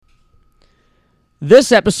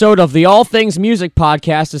This episode of the All Things Music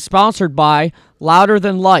podcast is sponsored by Louder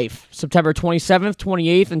Than Life, September 27th,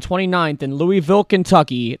 28th, and 29th in Louisville,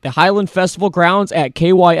 Kentucky, the Highland Festival grounds at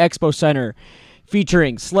KY Expo Center,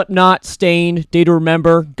 featuring Slipknot, Staind, Day to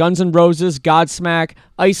Remember, Guns N' Roses, Godsmack,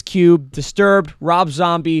 Ice Cube, Disturbed, Rob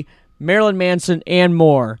Zombie, Marilyn Manson, and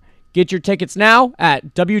more. Get your tickets now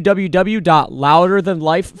at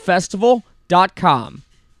www.louderthanlifefestival.com.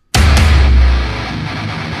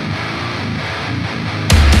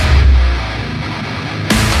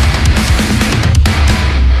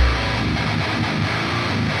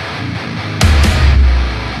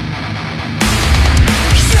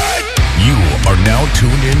 Now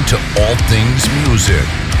tuned in to All Things Music,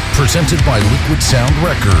 presented by Liquid Sound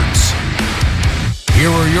Records. Here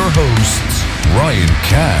are your hosts, Ryan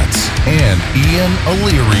Katz and Ian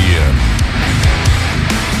Illyrian.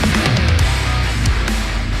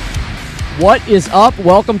 What is up?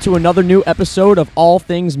 Welcome to another new episode of All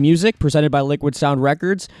Things Music, presented by Liquid Sound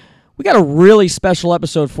Records. We got a really special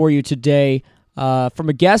episode for you today. From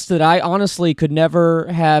a guest that I honestly could never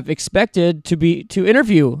have expected to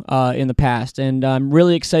interview in the past, and I'm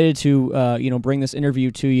really excited to bring this interview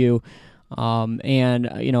to you. And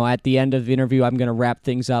at the end of the interview, I'm going to wrap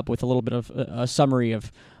things up with a little bit of a summary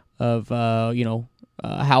of how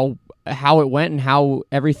it went and how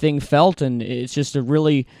everything felt, and it's just a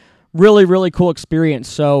really, really, really cool experience.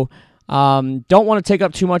 So don't want to take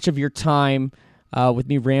up too much of your time with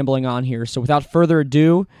me rambling on here. So without further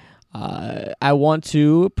ado, I want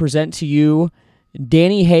to present to you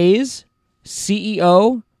Danny Hayes,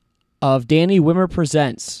 CEO of Danny Wimmer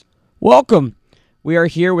Presents. Welcome. We are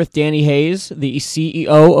here with Danny Hayes, the CEO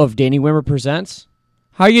of Danny Wimmer Presents.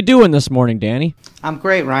 How are you doing this morning, Danny? I'm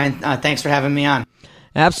great, Ryan. Thanks for having me on.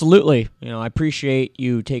 Absolutely. I appreciate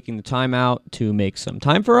you taking the time out to make some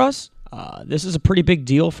time for us. This is a pretty big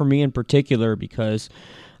deal for me in particular because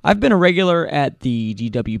I've been a regular at the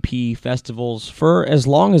DWP festivals for as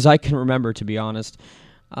long as I can remember, to be honest.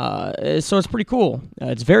 So it's pretty cool.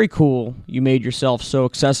 It's very cool you made yourself so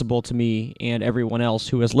accessible to me and everyone else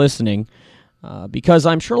who is listening, because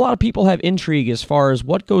I'm sure a lot of people have intrigue as far as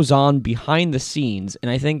what goes on behind the scenes, and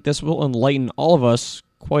I think this will enlighten all of us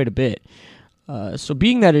quite a bit. So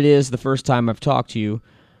being that it is the first time I've talked to you,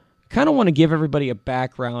 I kind of want to give everybody a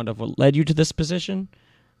background of what led you to this position.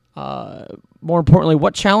 More importantly,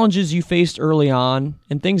 what challenges you faced early on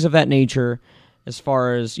and things of that nature, as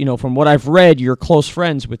far as, from what I've read, you're close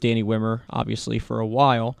friends with Danny Wimmer, obviously, for a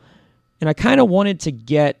while. And I kind of wanted to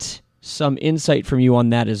get some insight from you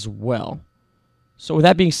on that as well. So with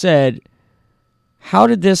that being said, how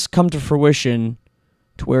did this come to fruition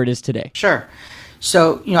to where it is today? Sure.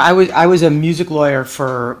 So, I was a music lawyer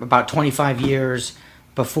for about 25 years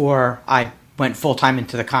before I went full-time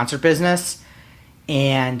into the concert business.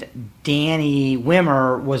 And Danny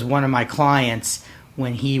Wimmer was one of my clients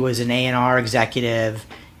when he was an A&R executive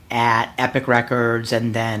at Epic Records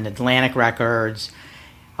and then Atlantic Records.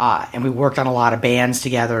 And we worked on a lot of bands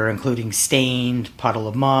together, including Staind, Puddle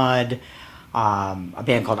of Mud, a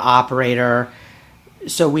band called Operator.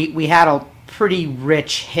 So we had a pretty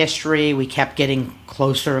rich history. We kept getting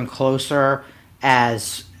closer and closer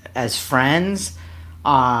as friends.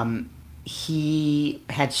 He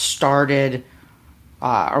had started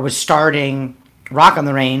was starting Rock on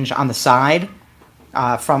the Range on the side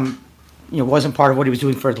wasn't part of what he was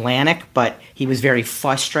doing for Atlantic, but he was very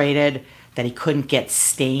frustrated that he couldn't get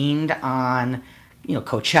Staind on,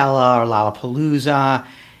 Coachella or Lollapalooza.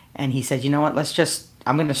 And he said, you know what,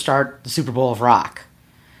 I'm going to start the Super Bowl of Rock.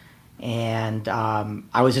 And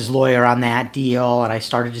I was his lawyer on that deal, and I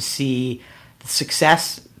started to see the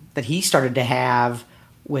success that he started to have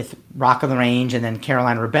with Rock on the Range and then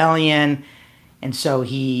Carolina Rebellion. And so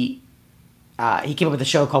he came up with a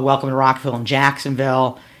show called Welcome to Rockville in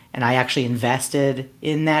Jacksonville, and I actually invested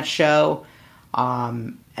in that show.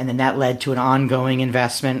 And then that led to an ongoing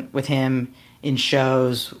investment with him in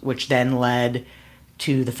shows, which then led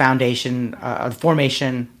to the formation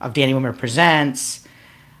of Danny Wimmer Presents.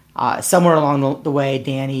 Somewhere along the way,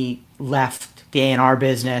 Danny left the A&R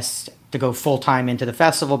business to go full-time into the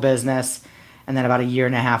festival business, and then about a year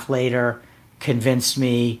and a half later convinced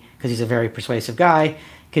me, because he's a very persuasive guy,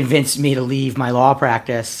 convinced me to leave my law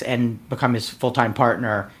practice and become his full-time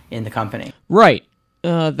partner in the company. Right.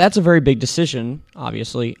 That's a very big decision,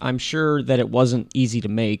 obviously. I'm sure that it wasn't easy to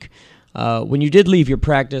make. When you did leave your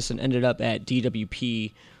practice and ended up at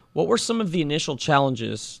DWP, what were some of the initial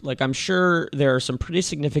challenges? Like, I'm sure there are some pretty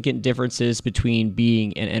significant differences between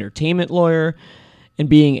being an entertainment lawyer and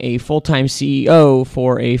being a full-time CEO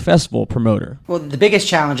for a festival promoter? Well, the biggest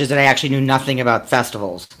challenge is that I actually knew nothing about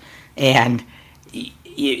festivals. And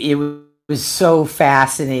it was so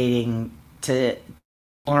fascinating to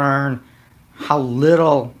learn how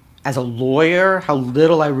little, as a lawyer, how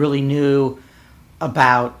little I really knew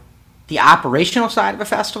about the operational side of a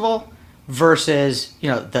festival versus,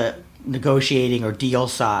 the negotiating or deal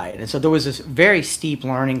side. And so there was this very steep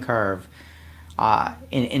learning curve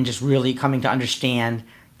in just really coming to understand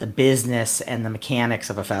the business and the mechanics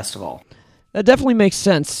of a festival. That definitely makes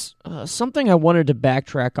sense. Something I wanted to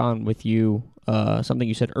backtrack on with you, something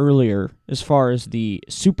you said earlier, as far as the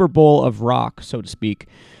Super Bowl of rock, so to speak.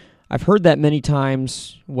 I've heard that many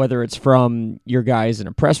times, whether it's from your guys in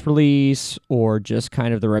a press release or just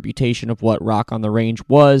kind of the reputation of what Rock on the Range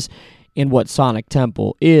was and what Sonic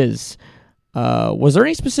Temple is. Was there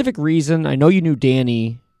any specific reason? I know you knew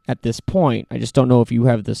Danny at this point. I just don't know if you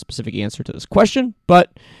have the specific answer to this question,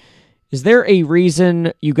 but is there a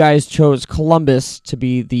reason you guys chose Columbus to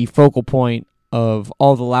be the focal point of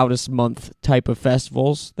all the Loudest Month type of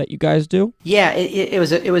festivals that you guys do? Yeah, it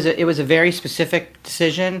was a very specific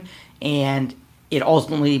decision, and it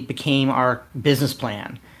ultimately became our business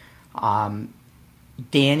plan.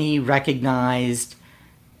 Danny recognized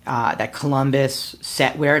that Columbus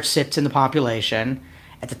sat where it sits in the population.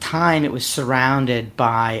 At the time, it was surrounded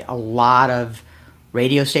by a lot of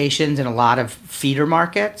radio stations and a lot of feeder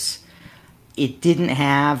markets. It didn't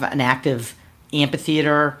have an active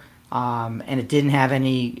amphitheater, and it didn't have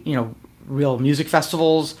any, real music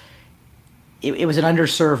festivals. It was an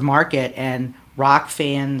underserved market, and rock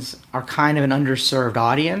fans are kind of an underserved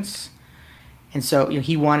audience. And so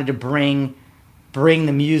he wanted to bring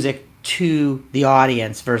the music to the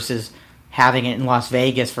audience versus having it in Las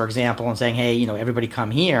Vegas, for example, and saying, hey, everybody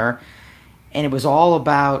come here. And it was all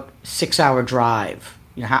about 6-hour drive.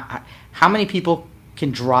 How many people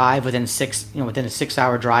can drive within a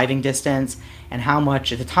 6-hour driving distance, and how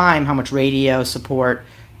much radio support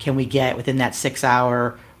can we get within that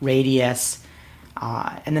 6-hour radius?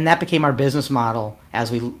 And then that became our business model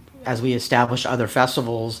as we established other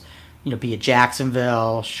festivals, be it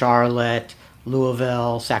Jacksonville, Charlotte,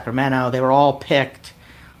 Louisville, Sacramento. They were all picked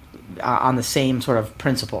on the same sort of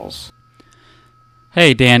principles.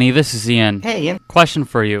 Hey, Danny, this is Ian. Hey, Ian. Question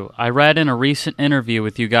for you. I read in a recent interview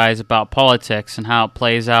with you guys about politics and how it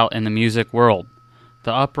plays out in the music world.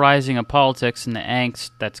 The uprising of politics and the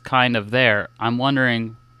angst that's kind of there. I'm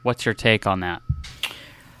wondering, what's your take on that?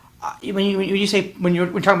 When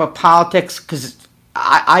you're talking about politics, because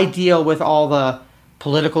I deal with all the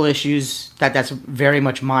political issues, that's very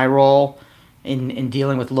much my role in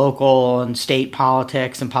dealing with local and state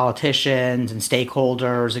politics and politicians and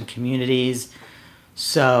stakeholders and communities.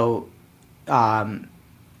 So I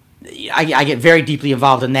get very deeply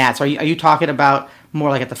involved in that. So are you talking about more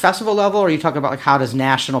like at the festival level, or are you talking about like how does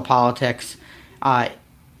national politics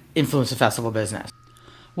influence the festival business?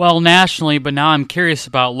 Well, nationally, but now I'm curious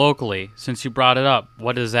about locally. Since you brought it up,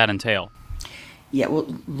 what does that entail? Yeah, well,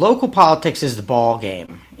 local politics is the ball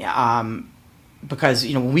game. Because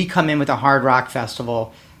when we come in with a hard rock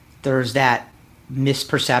festival, there's that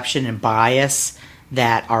misperception and bias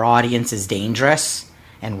that our audience is dangerous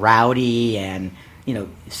and rowdy, and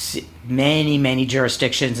many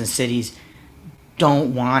jurisdictions and cities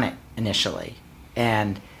don't want it initially,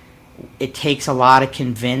 and it takes a lot of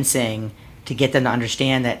convincing to get them to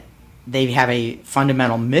understand that they have a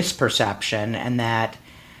fundamental misperception, and that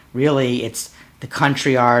really it's the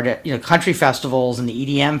country art, country festivals and the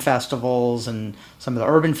EDM festivals and some of the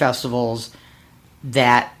urban festivals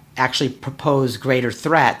that actually propose greater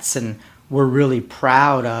threats. And we're really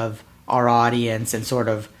proud of our audience and sort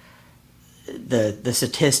of the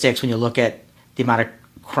statistics. When you look at the amount of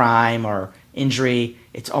crime or injury,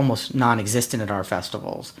 it's almost non-existent at our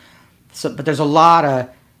festivals. But there's a lot of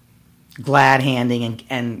glad handing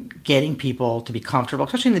and getting people to be comfortable,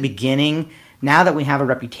 especially in the beginning. Now that we have a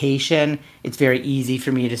reputation, it's very easy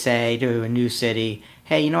for me to say to a new city,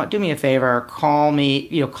 hey, do me a favor, call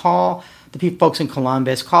me, call the folks in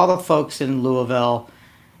Columbus, call the folks in Louisville,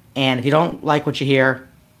 and if you don't like what you hear,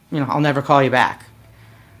 I'll never call you back.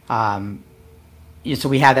 So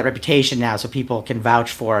we have that reputation now, so people can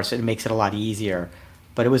vouch for us, and it makes it a lot easier.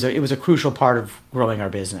 But it was a crucial part of growing our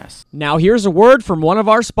business. Now here's a word from one of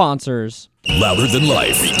our sponsors. Louder Than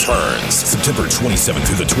Life returns September 27th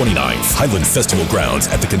through the 29th, Highland Festival grounds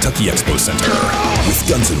at the Kentucky Expo Center. With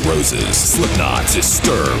Guns N' Roses, Slipknot,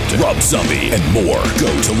 Disturbed, Rob Zombie, and more.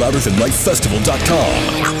 Go to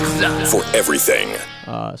louderthanlifefestival.com for everything.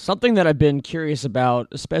 Something that I've been curious about,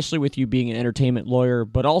 especially with you being an entertainment lawyer,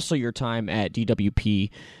 but also your time at DWP,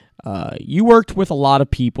 you worked with a lot of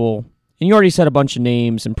people, and you already said a bunch of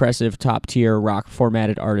names, impressive top-tier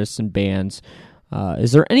rock-formatted artists and bands.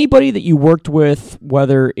 Is there anybody that you worked with,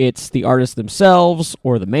 whether it's the artists themselves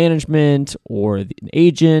or the management or the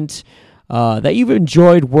agent, that you've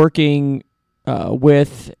enjoyed working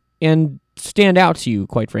with and stand out to you,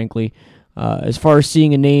 quite frankly, as far as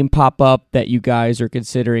seeing a name pop up that you guys are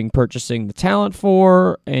considering purchasing the talent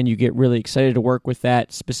for, and you get really excited to work with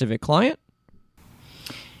that specific client?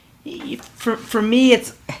 For me,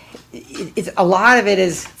 it's a lot of it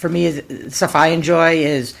is, for me, is stuff I enjoy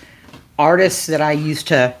is artists that I used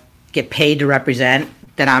to get paid to represent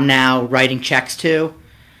that I'm now writing checks to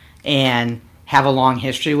and have a long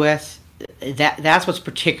history with. That's what's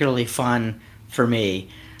particularly fun for me.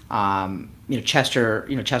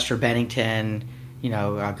 Chester Bennington,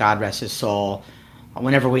 God rest his soul.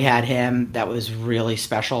 Whenever we had him, that was really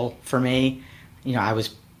special for me. I was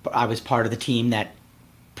part of the team that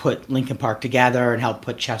put Linkin Park together and helped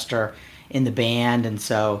put Chester in the band, and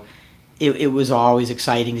so it was always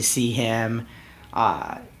exciting to see him.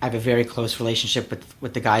 I have a very close relationship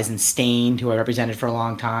with the guys in Stained, who I represented for a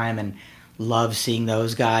long time, and love seeing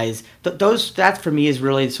those guys. That for me is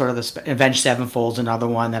really sort of the Avenged Sevenfold's another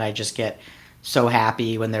one that I just get so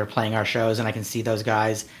happy when they're playing our shows and I can see those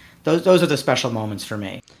guys. Those are the special moments for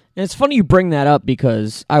me. And it's funny you bring that up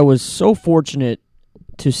because I was so fortunate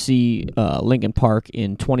to see Linkin Park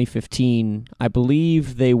in 2015. I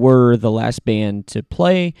believe they were the last band to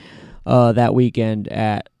play that weekend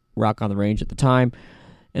at Rock on the Range at the time.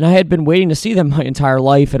 And I had been waiting to see them my entire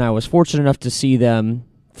life, and I was fortunate enough to see them,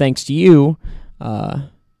 thanks to you,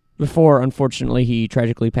 before, unfortunately, he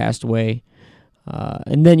tragically passed away.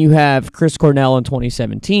 And then you have Chris Cornell in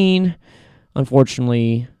 2017.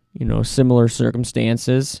 Unfortunately, similar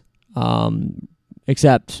circumstances,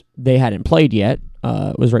 except they hadn't played yet.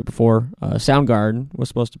 It was right before Soundgarden was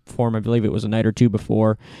supposed to perform. I believe it was a night or two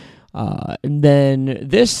before. And then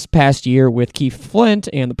this past year with Keith Flint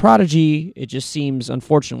and The Prodigy, it just seems,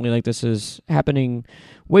 unfortunately, like this is happening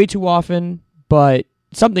way too often, but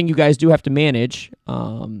something you guys do have to manage.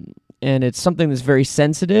 And it's something that's very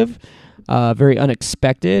sensitive, very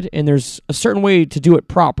unexpected, and there's a certain way to do it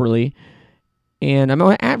properly. And I'm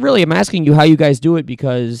asking you how you guys do it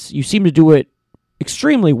because you seem to do it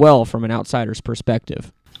extremely well from an outsider's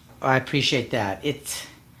perspective. I appreciate that. It's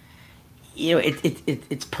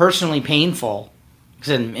personally painful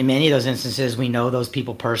because in many of those instances we know those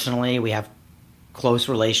people personally. We have close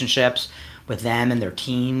relationships with them and their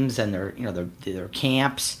teams and their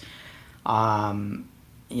camps. Some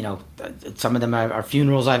of them are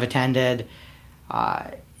funerals I've attended.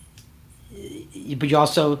 But you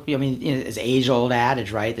also, it's age-old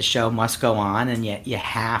adage, right? The show must go on, and yet you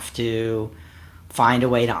have to find a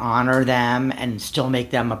way to honor them and still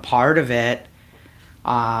make them a part of it,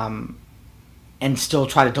 and still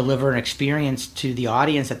try to deliver an experience to the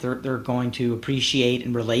audience that they're going to appreciate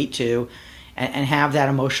and relate to, and have that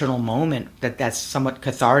emotional moment that's somewhat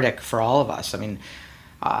cathartic for all of us.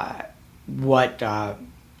 What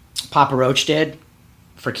Papa Roach did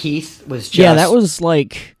for Keith was just... Yeah, that was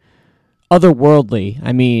like otherworldly.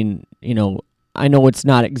 I know it's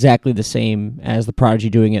not exactly the same as the Prodigy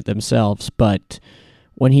doing it themselves, but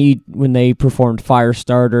when they performed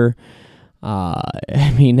Firestarter,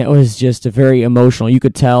 it was just a very emotional. You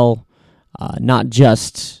could tell, not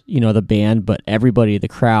just the band, but everybody, the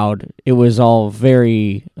crowd. It was all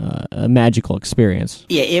very a magical experience.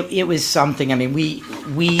 Yeah, it was something.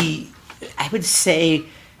 We I would say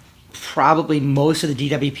probably most of the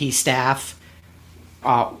DWP staff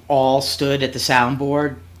all stood at the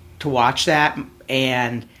soundboard to watch that,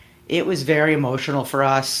 and it was very emotional for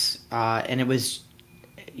us. And it was,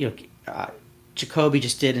 Jacoby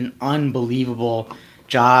just did an unbelievable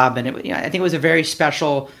job, and I think it was a very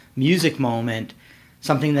special music moment.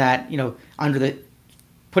 Something that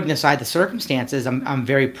putting aside the circumstances, I'm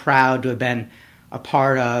very proud to have been a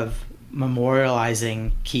part of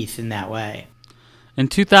memorializing Keith in that way. In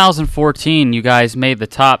 2014, you guys made the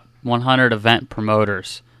top 100 event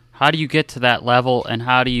promoters. How do you get to that level, and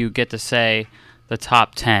how do you get to say the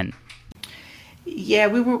top 10? Yeah,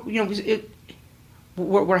 we were,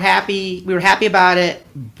 we're happy. We were happy about it,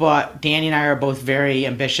 but Danny and I are both very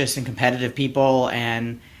ambitious and competitive people,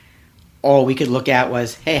 and all we could look at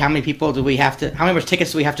was, hey, how many tickets do we have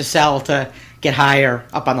to sell to get higher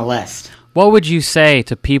up on the list? What would you say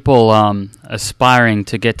to people aspiring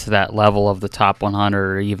to get to that level of the top 100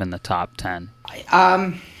 or even the top 10?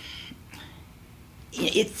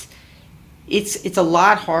 It's a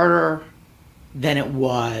lot harder than it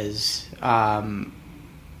was, but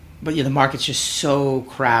the market's just so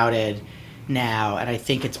crowded now, and I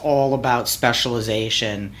think it's all about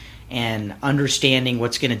specialization and understanding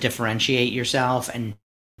what's going to differentiate yourself and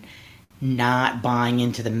not buying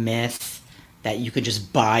into the myth that you could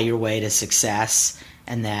just buy your way to success,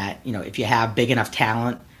 and that, if you have big enough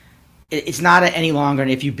talent, it's not any longer an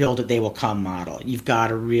if you build it, they will come model. You've got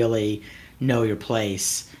to really know your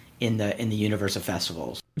place in the universe of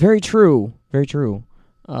festivals. Very true. Very true.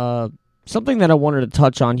 Something that I wanted to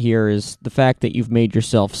touch on here is the fact that you've made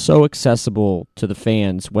yourself so accessible to the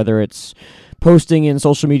fans, whether it's posting in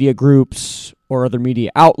social media groups or other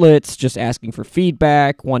media outlets, just asking for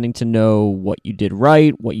feedback, wanting to know what you did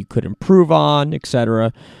right, what you could improve on,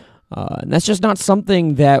 etc. And that's just not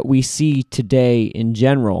something that we see today in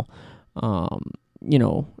general.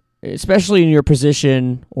 Especially in your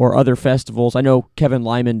position or other festivals. I know Kevin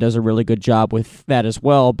Lyman does a really good job with that as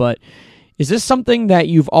well, but is this something that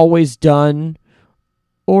you've always done,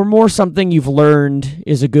 or more something you've learned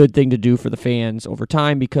is a good thing to do for the fans over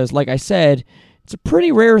time? Because, like I said, it's a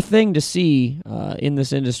pretty rare thing to see in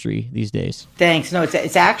this industry these days. Thanks. No,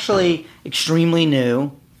 it's actually extremely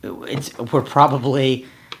new. We're probably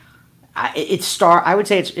I would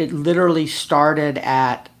say it literally started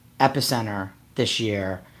at Epicenter this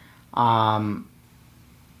year. It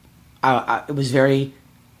was very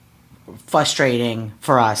frustrating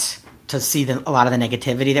for us to see a lot of the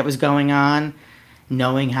negativity that was going on,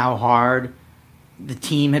 knowing how hard the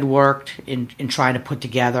team had worked in trying to put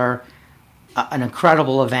together an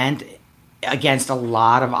incredible event against a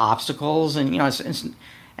lot of obstacles. And,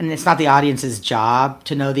 it's not the audience's job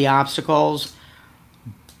to know the obstacles,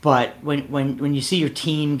 but when you see your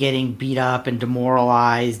team getting beat up and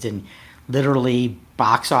demoralized, and literally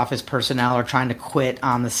box office personnel are trying to quit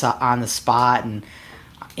on the spot, and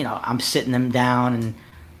I'm sitting them down and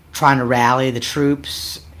trying to rally the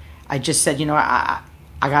troops, I just said, I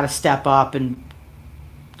got to step up and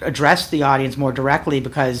address the audience more directly,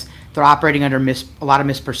 because they're operating under a lot of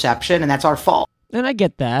misperception, and that's our fault. And I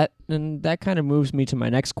get that, and that kind of moves me to my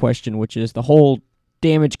next question, which is the whole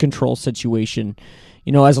damage control situation.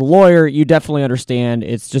 As a lawyer, you definitely understand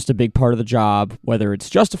it's just a big part of the job, whether it's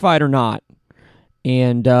justified or not.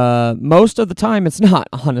 And most of the time it's not,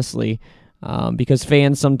 honestly, because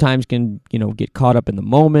fans sometimes can, get caught up in the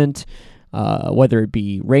moment, whether it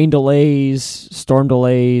be rain delays, storm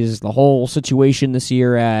delays, the whole situation this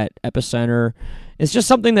year at Epicenter. It's just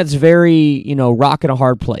something that's very, rock in a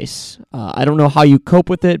hard place. I don't know how you cope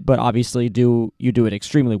with it, but obviously you do it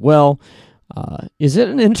extremely well. Is it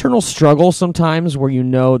an internal struggle sometimes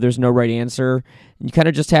where there's no right answer, and you kind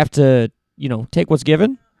of just have to, take what's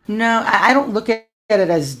given? No, I don't look at it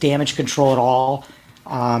as damage control at all.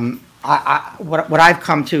 What I've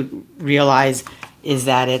come to realize is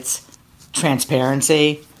that it's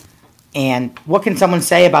transparency, and what can someone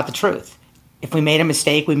say about the truth? If we made a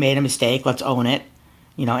mistake, we made a mistake. Let's own it,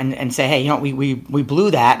 and say, hey, we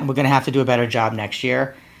blew that, and we're going to have to do a better job next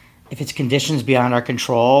year. If it's conditions beyond our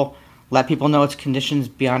control, let people know it's conditions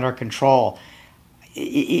beyond our control.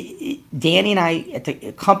 Danny and I, at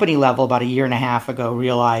the company level, about a year and a half ago,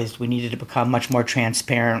 realized we needed to become much more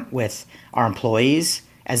transparent with our employees.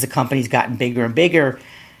 As the company's gotten bigger and bigger,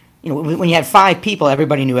 when you had 5 people,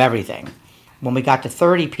 everybody knew everything. When we got to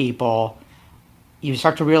 30 people, you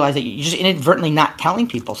start to realize that you're just inadvertently not telling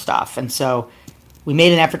people stuff. And so we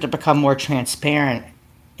made an effort to become more transparent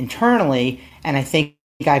internally, and I think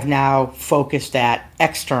I've now focused that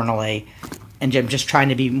externally, and I'm just trying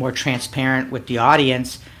to be more transparent with the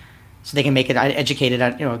audience so they can make it educated,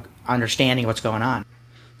 understanding what's going on.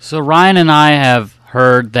 So Ryan and I have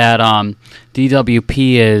heard that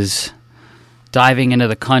DWP is diving into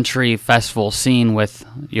the country festival scene with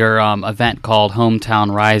your event called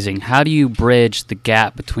Hometown Rising. How do you bridge the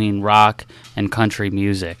gap between rock and country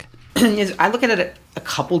music? I look at it a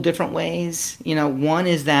couple different ways. One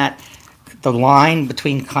is that the line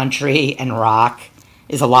between country and rock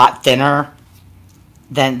is a lot thinner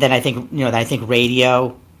than I think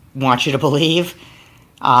radio wants you to believe,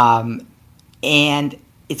 and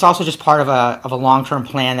it's also just part of a long-term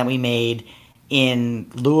plan that we made in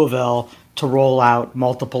Louisville to roll out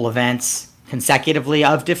multiple events consecutively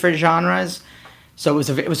of different genres. So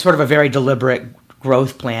it was sort of a very deliberate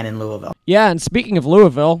growth plan in Louisville. Yeah, and speaking of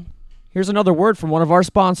Louisville, here's another word from one of our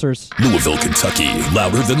sponsors. Louisville, Kentucky,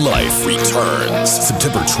 Louder Than Life returns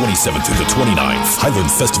September 27th through the 29th.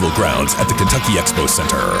 Highland Festival grounds at the Kentucky Expo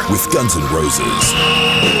Center with Guns N' Roses,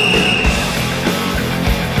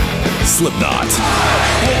 Slipknot,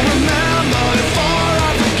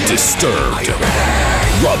 Disturbed,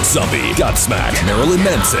 Rob Zombie, Godsmack, Marilyn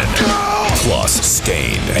Manson, plus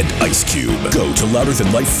Stain and Ice Cube. Go to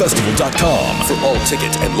louderthanlifefestival.com for all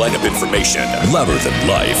ticket and lineup information. Louder Than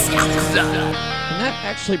Life. And that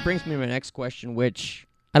actually brings me to my next question, which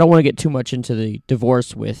I don't want to get too much into the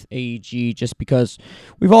divorce with AEG just because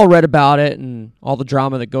we've all read about it and all the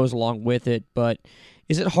drama that goes along with it, but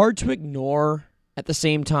is it hard to ignore at the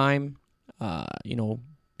same time,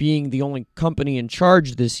 being the only company in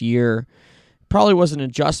charge this year probably was an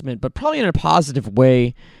adjustment, but probably in a positive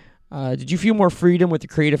way. Did you feel more freedom with the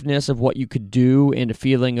creativeness of what you could do and a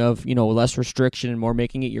feeling of, less restriction and more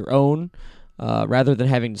making it your own, rather than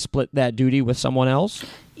having to split that duty with someone else?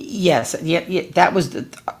 Yes, yeah, that was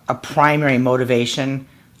a primary motivation.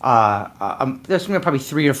 There's probably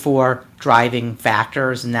 3 or 4 driving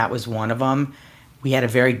factors, and that was one of them. We had a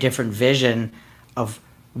very different vision of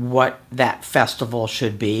what that festival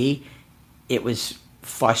should be. It was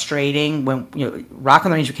frustrating when Rock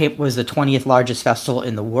on the Range was the 20th largest festival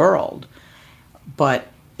in the world, but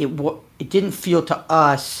it didn't feel to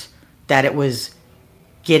us that it was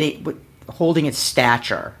holding its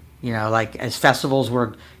stature. Like as festivals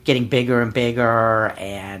were getting bigger and bigger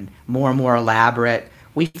and more elaborate,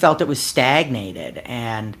 we felt it was stagnated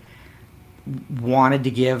and wanted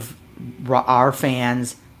to give our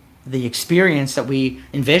fans the experience that we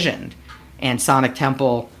envisioned. And Sonic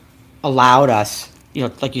Temple allowed us,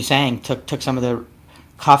 like you're saying, took some of the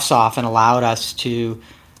cuffs off and allowed us to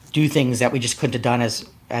do things that we just couldn't have done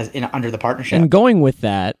under the partnership. And going with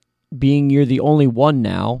that, being you're the only one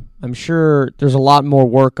now, I'm sure there's a lot more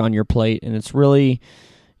work on your plate, and it's really,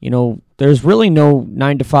 there's really no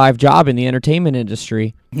 9-to-5 job in the entertainment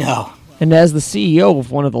industry. No. And as the CEO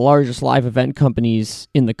of one of the largest live event companies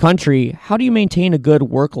in the country, how do you maintain a good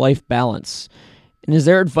work-life balance? And is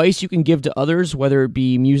there advice you can give to others, whether it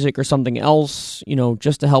be music or something else,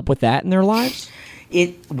 just to help with that in their lives?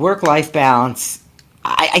 Work-life balance,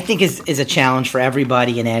 I think, is a challenge for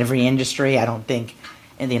everybody in every industry. I don't think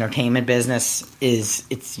in the entertainment business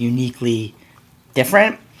it's uniquely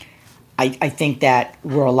different. I think that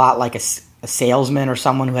we're a lot like a salesman or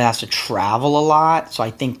someone who has to travel a lot. So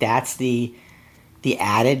I think that's the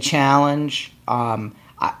added challenge.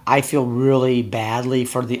 I feel really badly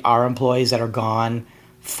for our employees that are gone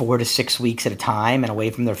 4 to 6 weeks at a time and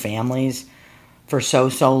away from their families for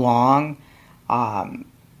so long.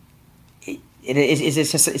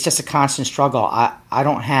 It's just a constant struggle.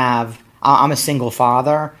 I'm a single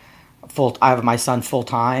father. I have my son full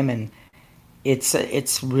time, and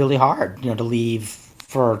it's really hard, to leave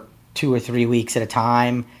for 2 or 3 weeks at a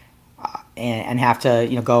time and have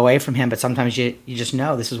to, go away from him. But sometimes you just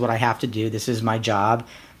know this is what I have to do. This is my job.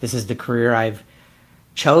 This is the career I've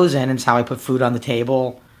chosen. It's how I put food on the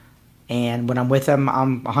table. And when I'm with him,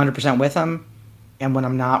 I'm 100% with him. And when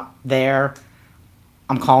I'm not there,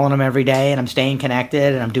 I'm calling him every day and I'm staying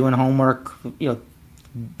connected and I'm doing homework,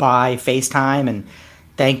 by FaceTime. And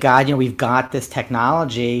thank God, we've got this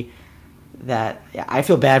technology that I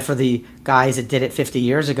feel bad for the guys that did it 50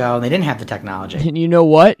 years ago and they didn't have the technology. And you know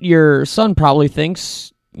what? Your son probably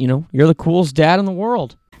thinks, you're the coolest dad in the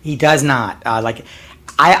world. He does not.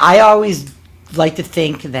 I always like to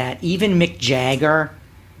think that even Mick Jagger,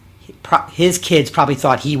 his kids probably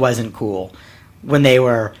thought he wasn't cool when they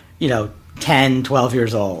were, 10, 12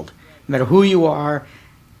 years old. No matter who you are,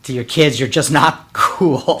 to your kids, you're just not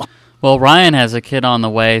cool. Well, Ryan has a kid on the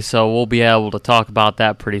way, so we'll be able to talk about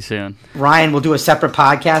that pretty soon. Ryan, we'll do a separate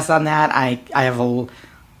podcast on that. I have a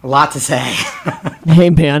lot to say. Hey,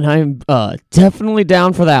 man, I'm definitely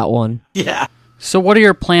down for that one. Yeah. So what are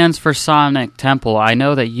your plans for Sonic Temple? I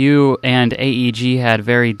know that you and AEG had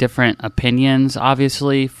very different opinions,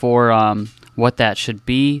 obviously, for what that should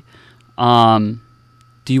be.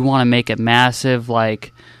 Do you want to make it massive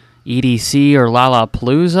like EDC or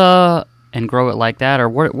Lollapalooza and grow it like that, or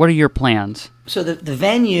what are your plans? So the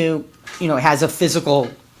venue, has a physical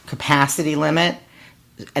capacity limit,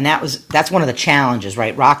 and that's one of the challenges,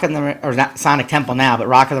 right? Not Sonic Temple now, but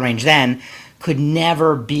Rock on the Range then could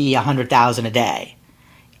never be 100,000 a day.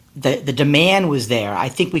 The demand was there. I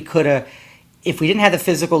think we could have, if we didn't have the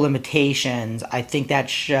physical limitations, I think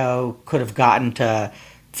that show could have gotten to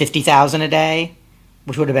 50,000 a day,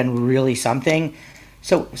 which would have been really something.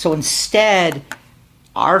 So instead,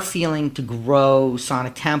 our feeling to grow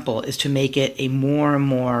Sonic Temple is to make it a more and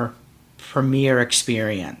more premier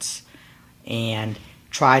experience and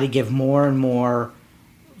try to give more and more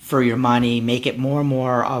for your money, make it more and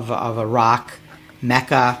more of a rock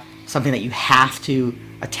mecca, something that you have to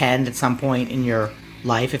attend at some point in your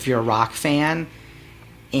life if you're a rock fan.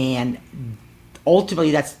 And ultimately,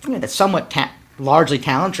 that's somewhat largely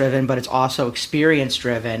talent-driven, but it's also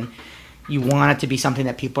experience-driven. You want it to be something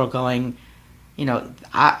that people are going, no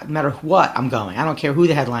matter what, I'm going. I don't care who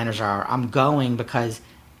the headliners are. I'm going because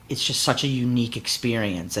it's just such a unique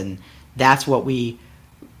experience. And that's what we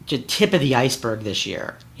tip of the iceberg this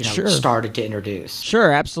year. Sure. Started to introduce.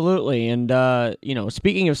 Sure, absolutely. And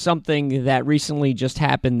speaking of something that recently just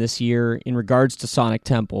happened this year in regards to Sonic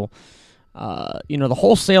Temple, the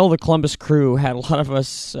wholesale of the Columbus Crew had a lot of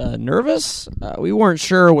us nervous. We weren't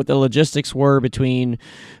sure what the logistics were between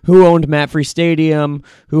who owned Matt Free Stadium,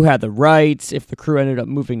 who had the rights, if the Crew ended up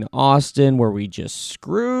moving to Austin, were we just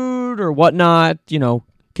screwed or whatnot.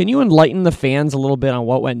 Can you enlighten the fans a little bit on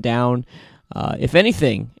what went down, if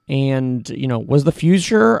anything? And, was the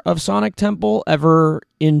future of Sonic Temple ever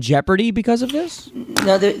in jeopardy because of this?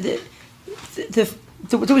 No, there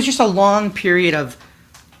was just a long period of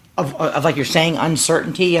like you're saying,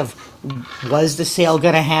 uncertainty of was the sale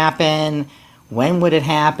going to happen? When would it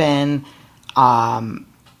happen?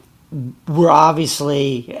 We're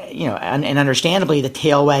obviously, and understandably, the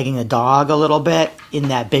tail wagging the dog a little bit in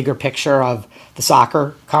that bigger picture of the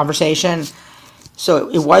soccer conversation. So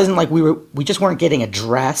it wasn't like we just weren't getting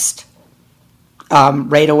addressed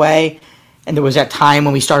right away. And there was that time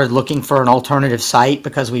when we started looking for an alternative site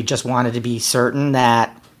because we just wanted to be certain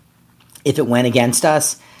that if it went against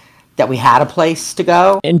us, that we had a place to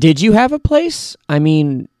go. And did you have a place? I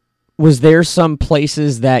mean, was there some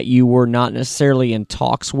places that you were not necessarily in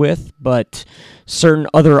talks with, but certain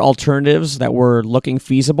other alternatives that were looking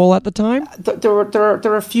feasible at the time? There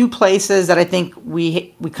were a few places that I think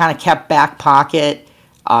we kind of kept back pocket.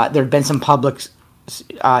 There had been some public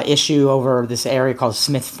issue over this area called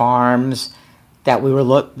Smith Farms that we were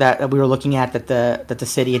looking at that the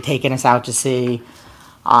city had taken us out to see.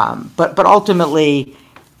 But ultimately,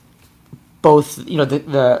 both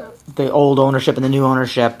the old ownership and the new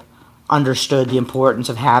ownership understood the importance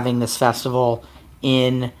of having this festival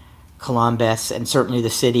in Columbus, and certainly the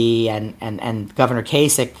city and Governor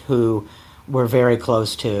Kasich, who we're very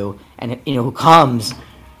close to, and who comes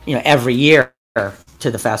every year to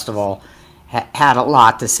the festival, had a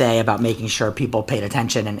lot to say about making sure people paid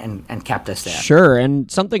attention and kept us there. Sure, and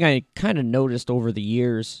something I kind of noticed over the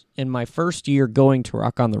years, in my first year going to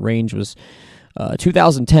Rock on the Range was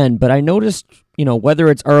 2010, but I noticed, whether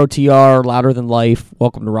it's ROTR, Louder Than Life,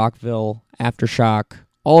 Welcome to Rockville, Aftershock,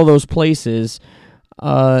 all of those places,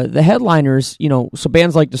 the headliners, so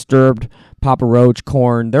bands like Disturbed, Papa Roach,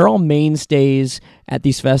 Korn, they're all mainstays at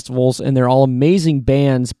these festivals, and they're all amazing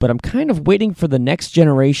bands, but I'm kind of waiting for the next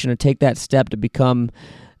generation to take that step to become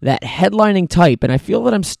that headlining type, and I feel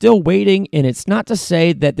that I'm still waiting, and it's not to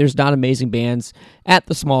say that there's not amazing bands at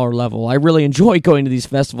the smaller level. I really enjoy going to these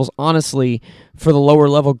festivals, honestly, for the lower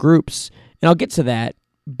level groups, and I'll get to that.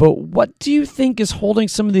 But what do you think is holding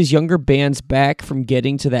some of these younger bands back from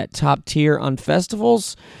getting to that top tier on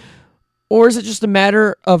festivals? Or is it just a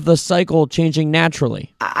matter of the cycle changing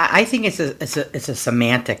naturally? I think it's a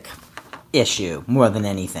semantic issue more than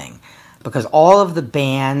anything, because all of the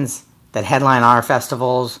bands that headline our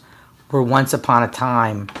festivals were once upon a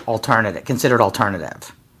time considered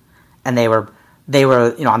alternative, and they were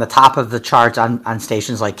on the top of the charts on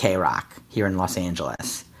stations like K-Rock here in Los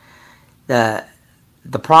Angeles. The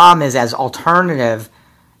problem is, as alternative,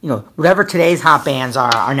 whatever today's hot bands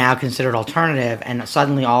are now considered alternative, and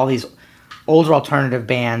suddenly all these older alternative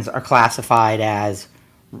bands are classified as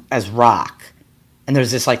rock, and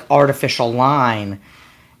there's this like artificial line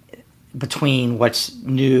between what's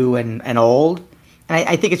new and old, and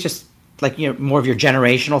I think it's just like more of your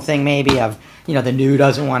generational thing, maybe of the new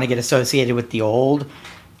doesn't want to get associated with the old,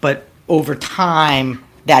 but over time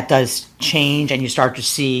that does change, and you start to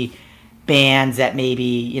see bands that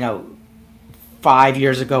maybe 5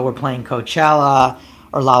 years ago were playing Coachella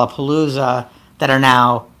or Lollapalooza that are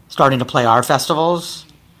now starting to play our festivals,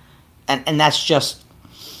 and that's just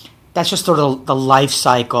sort of the life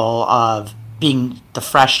cycle of being the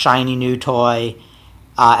fresh, shiny new toy,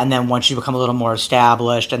 and then once you become a little more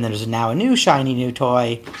established, and there's now a new shiny new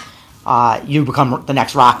toy, you become the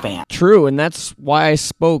next rock band. True, and that's why I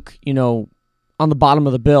spoke, on the bottom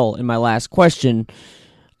of the bill in my last question.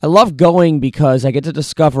 I love going because I get to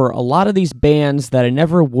discover a lot of these bands that I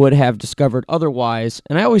never would have discovered otherwise,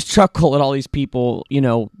 and I always chuckle at all these people,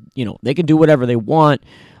 they can do whatever they want,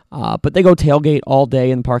 but they go tailgate all day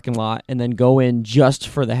in the parking lot and then go in just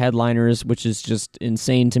for the headliners, which is just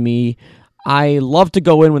insane to me. I love to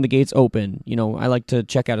go in when the gates open. I like to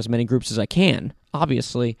check out as many groups as I can,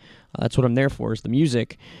 obviously. That's what I'm there for, is the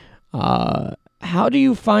music. How do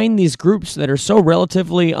you find these groups that are so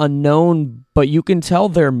relatively unknown, but you can tell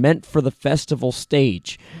they're meant for the festival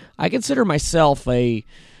stage? I consider myself a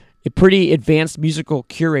pretty advanced musical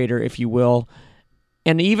curator, if you will,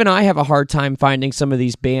 and even I have a hard time finding some of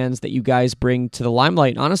these bands that you guys bring to the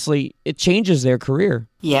limelight. Honestly, it changes their career.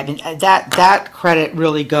 Yeah, I mean, that credit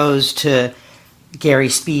really goes to Gary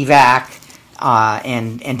Spivak,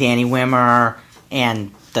 and Danny Wimmer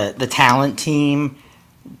and the talent team.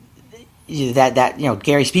 That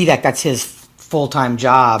Gary Spivak, that's his full-time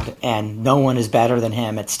job, and no one is better than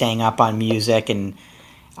him at staying up on music. And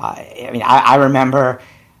I remember,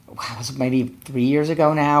 it was maybe 3 years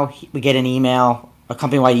ago now, we get an email, a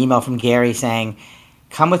company-wide email from Gary saying,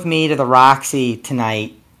 "Come with me to the Roxy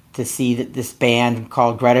tonight to see this band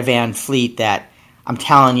called Greta Van Fleet that I'm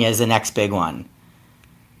telling you is the next big one."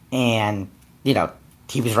 And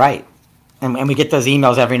he was right. And we get those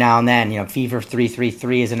emails every now and then. Fever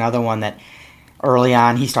 333 is another one that early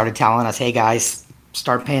on he started telling us, "Hey guys,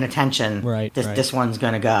 start paying attention. Right. This one's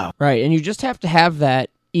going to go." Right, and you just have to have that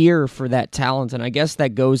ear for that talent, and I guess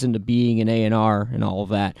that goes into being an A&R and all of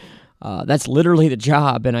that. That's literally the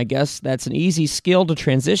job, and I guess that's an easy skill to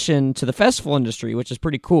transition to the festival industry, which is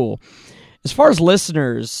pretty cool. As far as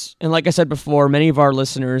listeners, and like I said before, many of our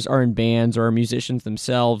listeners are in bands or are musicians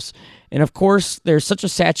themselves. And of course, there's such a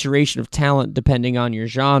saturation of talent depending on your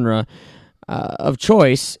genre of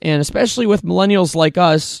choice. And especially with millennials like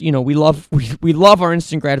us, we love our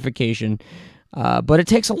instant gratification. But it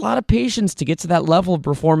takes a lot of patience to get to that level of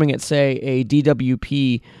performing at, say, a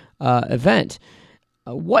DWP event.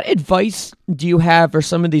 What advice do you have for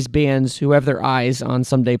some of these bands who have their eyes on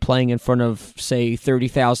someday playing in front of, say,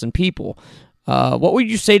 30,000 people? What would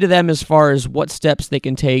you say to them as far as what steps they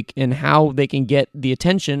can take and how they can get the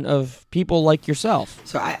attention of people like yourself?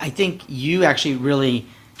 So I think you actually really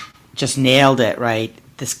just nailed it, right?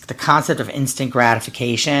 The concept of instant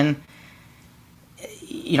gratification.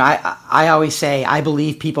 I always say I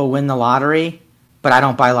believe people win the lottery, but I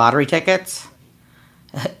don't buy lottery tickets.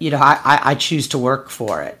 I choose to work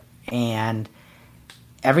for it. And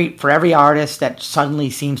for every artist that suddenly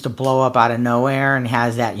seems to blow up out of nowhere and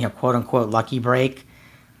has that, quote unquote lucky break,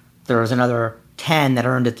 there's another 10 that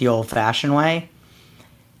earned it the old fashioned way.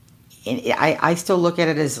 And I still look at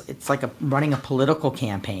it as it's like running a political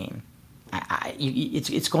campaign.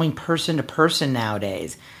 It's going person to person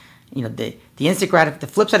nowadays. The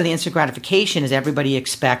flip side of the instant gratification is everybody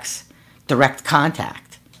expects direct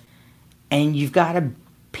contact. And you've got to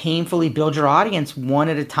painfully build your audience one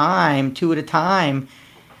at a time, two at a time.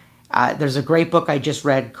 There's a great book I just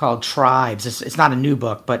read called Tribes. It's not a new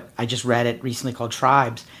book, but I just read it recently called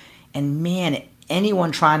Tribes. And man,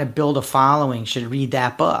 anyone trying to build a following should read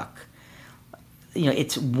that book.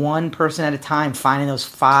 It's one person at a time, finding those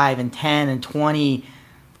 5 and 10 and 20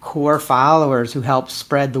 core followers who help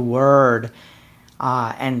spread the word,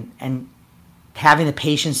 and having the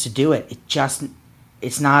patience to do it.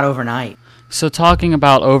 It's not overnight. So talking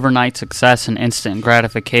about overnight success and instant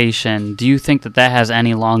gratification, do you think that has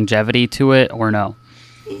any longevity to it or no?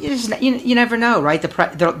 You never know, right?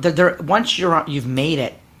 Once you've made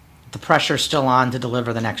it, the pressure's still on to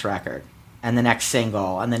deliver the next record and the next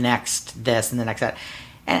single and the next this and the next that.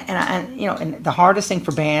 And the hardest thing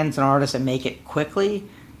for bands and artists that make it quickly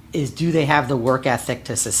is, do they have the work ethic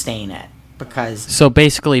to sustain it? So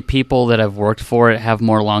basically people that have worked for it have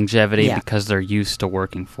more longevity because they're used to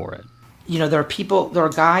working for it. There are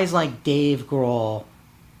guys like Dave Grohl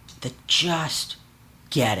that just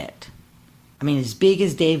get it. I mean, as big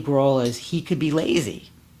as Dave Grohl is, he could be lazy.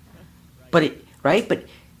 But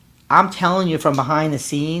I'm telling you from behind the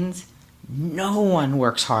scenes, no one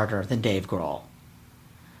works harder than Dave Grohl.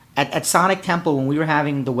 At Sonic Temple, when we were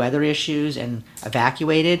having the weather issues and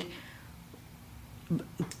evacuated,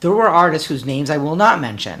 there were artists whose names I will not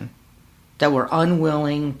mention that were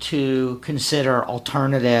unwilling to consider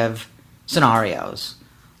alternative scenarios,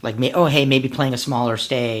 like maybe playing a smaller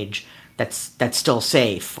stage that's still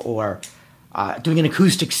safe, or doing an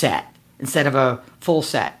acoustic set instead of a full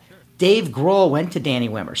set. Dave Grohl went to Danny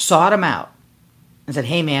Wimmer, sought him out, and said,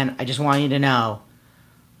 "Hey man, I just want you to know,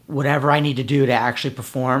 whatever I need to do to actually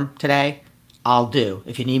perform today, I'll do.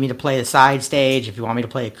 If you need me to play the side stage, if you want me to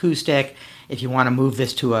play acoustic, if you want to move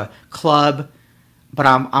this to a club, but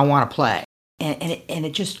I want to play." And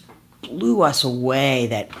it just blew us away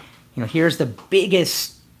that, here's the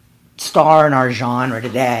biggest star in our genre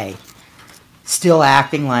today, still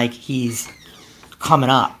acting like he's coming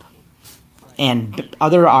up, and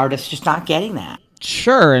other artists just not getting that.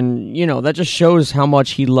 Sure, and that just shows how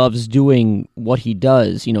much he loves doing what he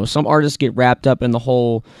does. Some artists get wrapped up in the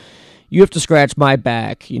whole "you have to scratch my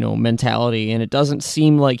back" mentality, and it doesn't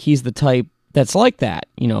seem like he's the type that's like that.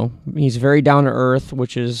 He's very down to earth,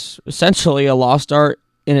 which is essentially a lost art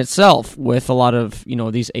in itself with a lot of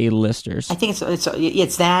these A-listers. I think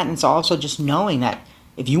it's that, and it's also just knowing that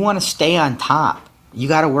if you want to stay on top, you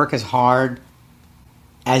got to work as hard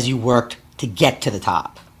as you worked to get to the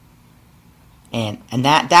top. And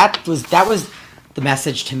that was the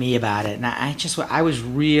message to me about it. And I was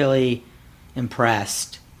really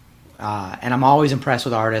impressed. And I'm always impressed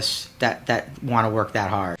with artists that want to work that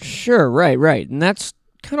hard. Sure, right. And that's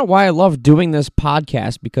kind of why I love doing this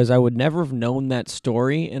podcast, because I would never have known that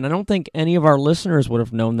story, and I don't think any of our listeners would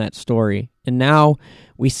have known that story. And now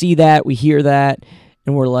we see that, we hear that,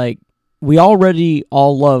 and we're like, we already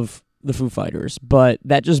all love the Foo Fighters, but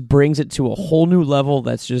that just brings it to a whole new level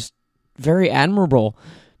that's just very admirable.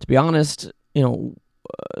 To be honest,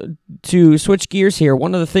 to switch gears here,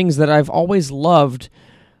 one of the things that I've always loved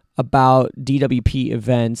about DWP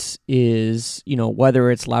events is,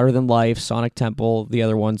 whether it's Louder Than Life, Sonic Temple, the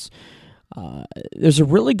other ones, there's a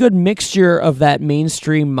really good mixture of that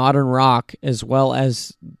mainstream modern rock as well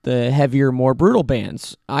as the heavier, more brutal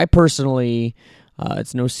bands. I personally,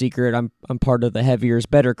 it's no secret, I'm part of the heavier is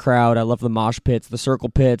better crowd. I love the mosh pits, the circle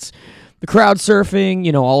pits, the crowd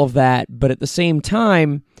surfing, all of that. But at the same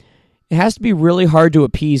time, it has to be really hard to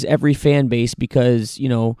appease every fan base because,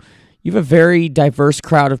 you have a very diverse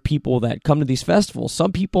crowd of people that come to these festivals.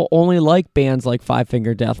 Some people only like bands like Five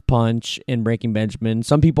Finger Death Punch and Breaking Benjamin.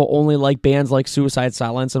 Some people only like bands like Suicide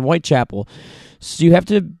Silence and Whitechapel. So you have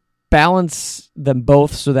to balance them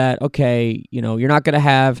both so that, okay, you're not going to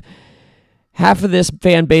have half of this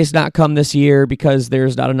fan base not come this year because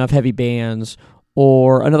there's not enough heavy bands,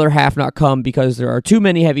 or another half not come because there are too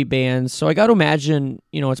many heavy bands. So I got to imagine,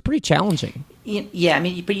 it's pretty challenging. Yeah,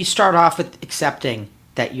 but you start off with accepting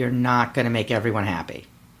that you're not going to make everyone happy.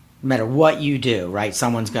 No matter what you do, right?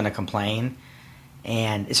 Someone's going to complain.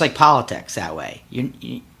 And it's like politics that way.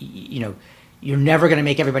 You're never going to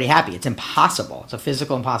make everybody happy. It's impossible. It's a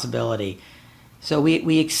physical impossibility. So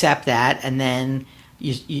we accept that, and then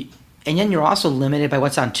you're also limited by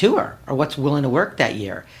what's on tour or what's willing to work that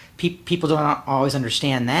year. People don't always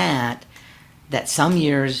understand that some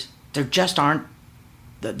years there just aren't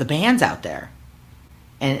the bands out there.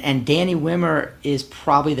 And Danny Wimmer is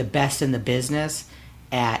probably the best in the business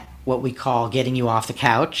at what we call getting you off the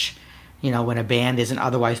couch, when a band isn't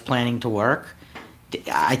otherwise planning to work.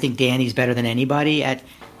 I think Danny's better than anybody at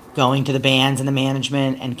going to the bands and the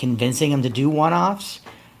management and convincing them to do one-offs.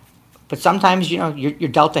 But sometimes, you're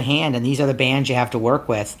dealt a hand, and these are the bands you have to work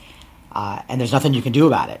with, and there's nothing you can do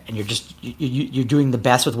about it. And you're doing the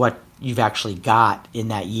best with what you've actually got in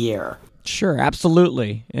that year. Sure,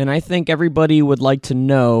 absolutely. And I think everybody would like to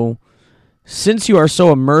know, since you are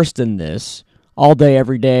so immersed in this all day,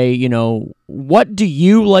 every day, what do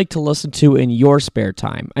you like to listen to in your spare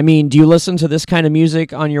time? I mean, do you listen to this kind of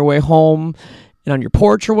music on your way home and on your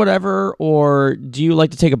porch or whatever, or do you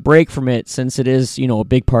like to take a break from it since it is, a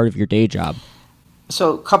big part of your day job?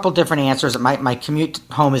 So a couple different answers. My commute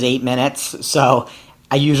home is 8 minutes, so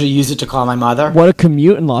I usually use it to call my mother. What a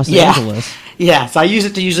commute in Los Angeles. Yeah, so I use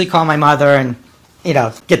it to usually call my mother and,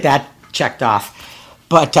 get that checked off.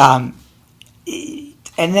 But, and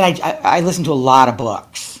then I listen to a lot of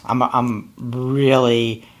books. I'm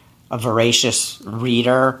really a voracious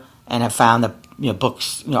reader, and have found that,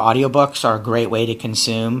 books, audiobooks are a great way to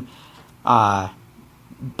consume. But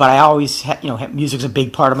I always, music's a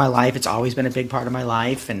big part of my life. It's always been a big part of my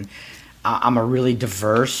life, and I'm a really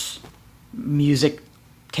diverse music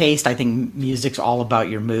taste. I think music's all about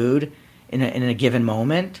your mood in a given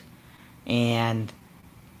moment, and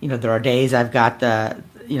there are days I've got the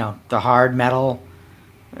hard metal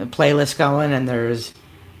playlist going, and there's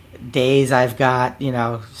days I've got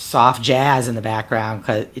soft jazz in the background,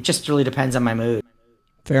 because it just really depends on my mood.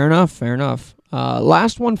 Fair enough.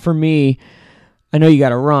 Last one for me. I know you got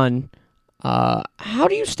to run. How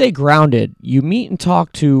do you stay grounded? You meet and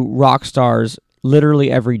talk to rock stars literally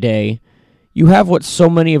every day. You have what so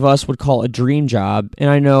many of us would call a dream job, and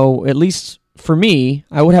I know, at least for me,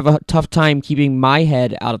 I would have a tough time keeping my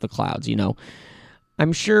head out of the clouds,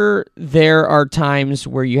 I'm sure there are times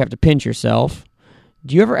where you have to pinch yourself.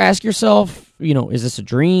 Do you ever ask yourself, is this a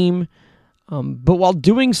dream? But while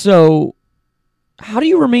doing so, how do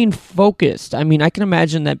you remain focused? I mean, I can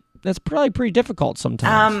imagine that's probably pretty difficult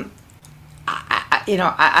sometimes.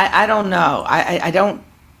 I don't know. I don't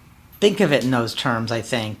think of it in those terms, I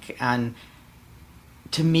think. And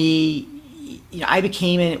to me, when I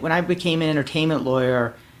became an entertainment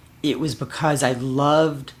lawyer, it was because I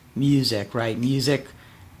loved music, right? Music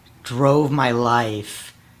drove my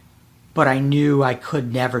life, but I knew I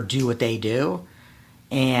could never do what they do.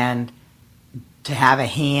 And to have a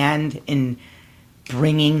hand in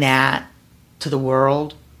bringing that to the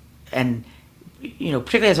world, and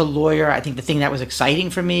particularly as a lawyer, I think the thing that was exciting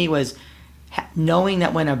for me was knowing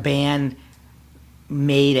that when a band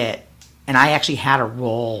made it, and I actually had a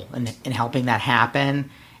role in helping that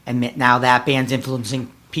happen, and now that band's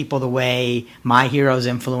influencing people the way my heroes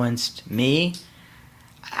influenced me,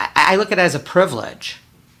 I look at it as a privilege.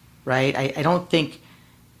 right? I don't think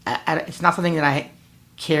it's not something that I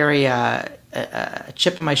carry a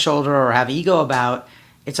chip on my shoulder or have ego about.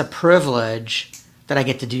 It's a privilege that I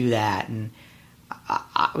get to do that. And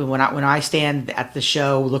when I stand at the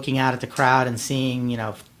show looking out at the crowd and seeing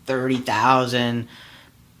 30,000,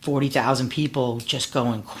 40,000 people just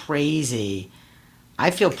going crazy,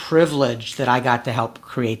 I feel privileged that I got to help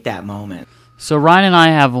create that moment. So Ryan and I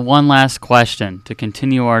have one last question to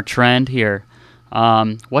continue our trend here.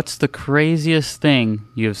 What's the craziest thing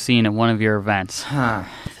you have seen at one of your events? You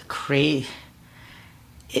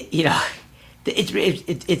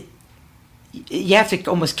have to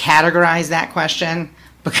almost categorize that question,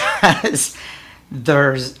 because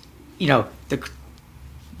there's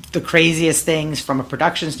the craziest things from a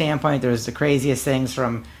production standpoint, there's the craziest things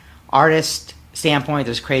from artist standpoint,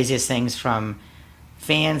 there's craziest things from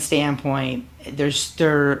fan standpoint. There's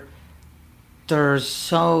so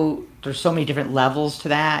many different levels to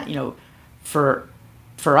that. For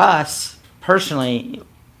us personally,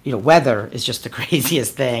 weather is just the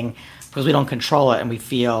craziest thing, because we don't control it, and we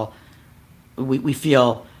feel a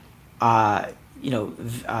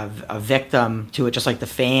victim to it, just like the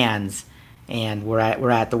fans, and we're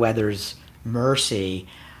at the weather's mercy.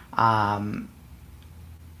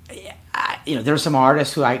 There's some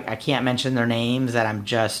artists who I can't mention their names that I'm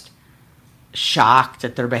just shocked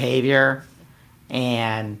at their behavior,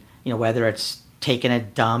 and whether it's taking a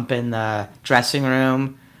dump in the dressing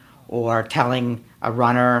room or telling a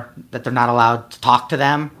runner that they're not allowed to talk to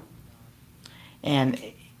them, and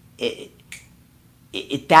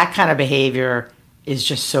that kind of behavior is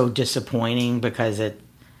just so disappointing, because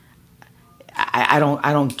I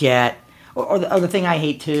don't get, or the other thing I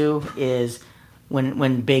hate too is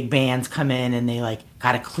when big bands come in and they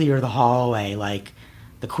gotta clear the hallway like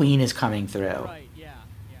the Queen is coming through. Right, yeah.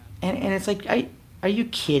 And it's like, are you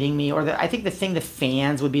kidding me? Or I think the thing the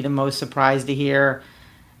fans would be the most surprised to hear,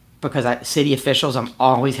 because city officials, I'm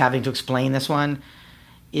always having to explain this one,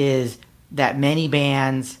 is that many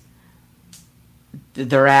bands,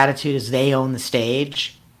 their attitude is they own the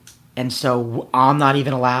stage, and so I'm not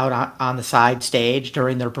even allowed on the side stage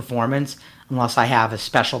during their performance unless I have a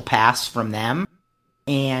special pass from them.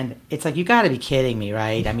 And it's like, you got to be kidding me,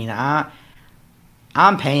 right? I mean,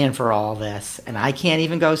 I'm paying for all this, and I can't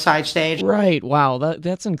even go side stage. Right. Wow.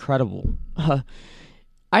 That's incredible.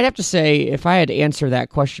 I'd have to say, if I had to answer that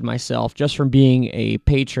question myself, just from being a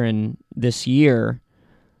patron this year,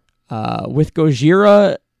 with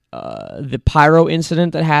Gojira, the pyro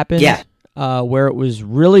incident that happened, where it was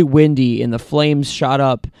really windy and the flames shot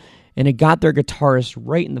up, and it got their guitarist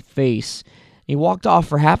right in the face. He walked off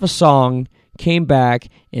for half a song, came back,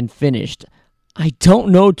 and finished. I don't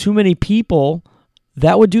know too many people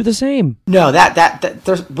that would do the same. No,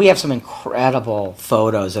 we have some incredible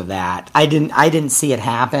photos of that. I didn't see it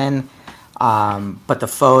happen, but the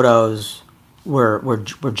photos were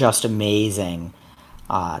just amazing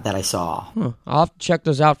that I saw. I'll have to check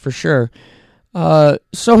those out for sure.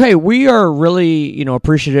 So hey, we are really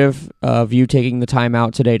appreciative of you taking the time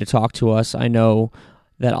out today to talk to us. I know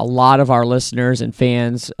that a lot of our listeners and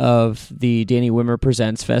fans of the Danny Wimmer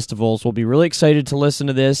Presents festivals will be really excited to listen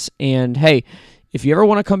to this. And hey, if you ever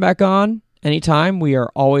want to come back on anytime, we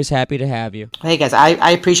are always happy to have you. Hey guys,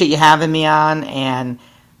 I appreciate you having me on, and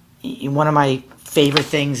one of my favorite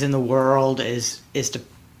things in the world is to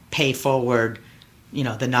pay forward,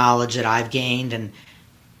 the knowledge that I've gained. And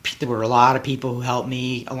there were a lot of people who helped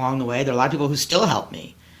me along the way. There are a lot of people who still help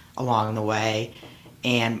me along the way,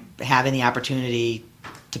 and having the opportunity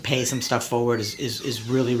to pay some stuff forward is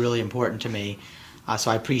really, really important to me.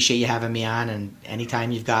 So I appreciate you having me on, and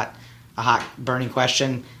anytime you've got a hot, burning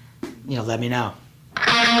question, let me know.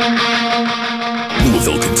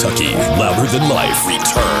 Louisville, Kentucky, Louder Than Life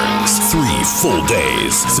returns. 3 full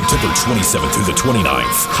days, September 27th through the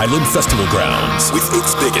 29th, Highland Festival Grounds, with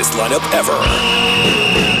its biggest lineup ever.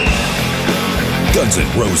 Guns N'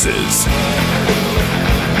 Roses,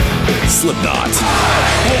 Slipknot,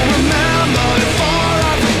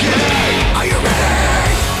 Are you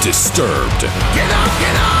ready? Disturbed, Get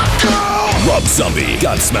up, go! Rob Zombie,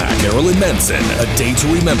 Godsmack, Marilyn Manson, A Day to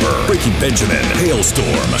Remember, Breaking Benjamin,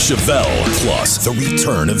 Hailstorm, Chevelle, plus the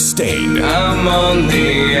return of Stain. I'm on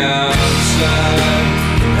the outside,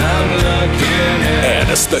 I'm looking at. And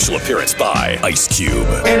a special appearance by Ice Cube.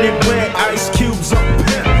 Anywhere Ice Cube's up.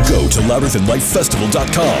 Go to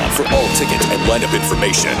louderthanlifefestival.com for all ticket and lineup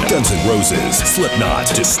information. Guns N' Roses, Slipknot,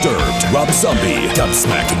 Disturbed, Rob Zombie,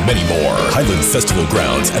 Godsmack, and many more. Highland Festival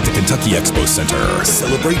Grounds at the Kentucky Expo Center.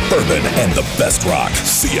 Celebrate bourbon and the best rock.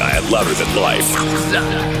 See ya at Louder Than Life.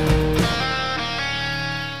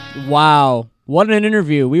 Wow. What an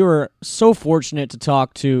interview. We were so fortunate to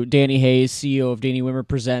talk to Danny Hayes, CEO of Danny Wimmer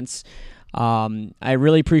Presents. I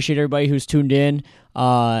really appreciate everybody who's tuned in,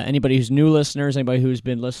 anybody who's new listeners, anybody who's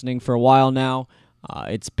been listening for a while now.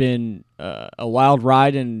 It's been a wild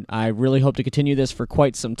ride, and I really hope to continue this for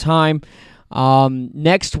quite some time.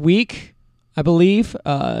 Next week, I believe,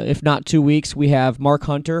 if not 2 weeks, we have Mark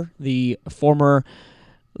Hunter, the former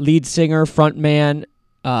lead singer, frontman,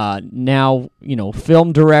 now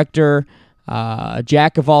film director,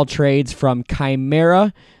 jack of all trades from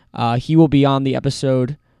Chimera. He will be on the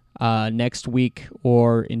episode next week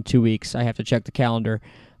or in 2 weeks. I have to check the calendar.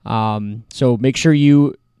 So make sure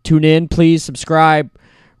you tune in. Please subscribe,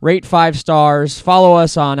 rate 5 stars, follow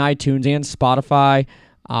us on iTunes and Spotify.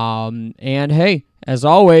 And hey, as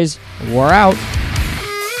always, we're out.